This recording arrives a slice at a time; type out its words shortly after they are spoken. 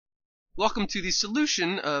Welcome to the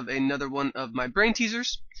solution of another one of my brain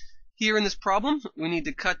teasers. Here in this problem, we need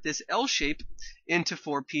to cut this L shape into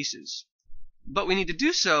 4 pieces. But we need to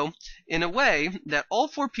do so in a way that all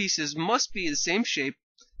 4 pieces must be the same shape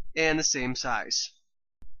and the same size.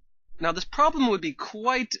 Now this problem would be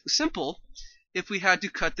quite simple if we had to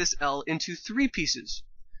cut this L into 3 pieces.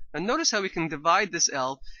 Now notice how we can divide this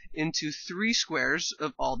L into 3 squares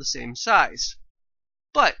of all the same size.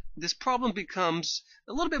 But this problem becomes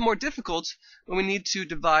a little bit more difficult when we need to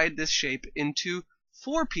divide this shape into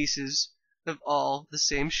 4 pieces of all the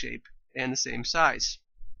same shape and the same size.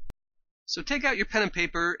 So take out your pen and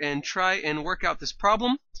paper and try and work out this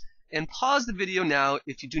problem, and pause the video now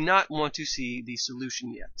if you do not want to see the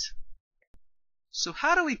solution yet. So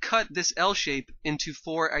how do we cut this L shape into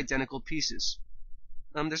 4 identical pieces?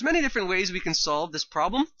 There's many different ways we can solve this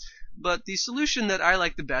problem, but the solution that I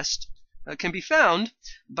like the best can be found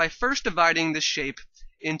by first dividing this shape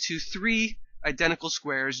into 3 identical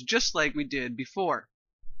squares, just like we did before.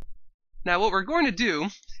 Now what we're going to do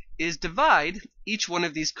is divide each one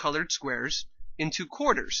of these colored squares into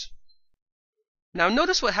quarters. Now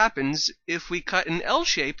notice what happens if we cut an L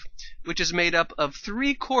shape which is made up of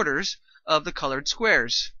 3 quarters of the colored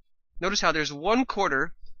squares. Notice how there's 1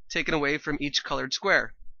 quarter taken away from each colored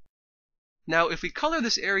square. Now if we color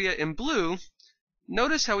this area in blue,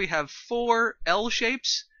 notice how we have 4 L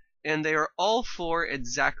shapes, and they are all 4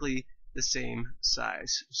 exactly the same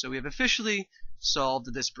size. So we have officially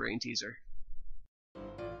solved this brain teaser.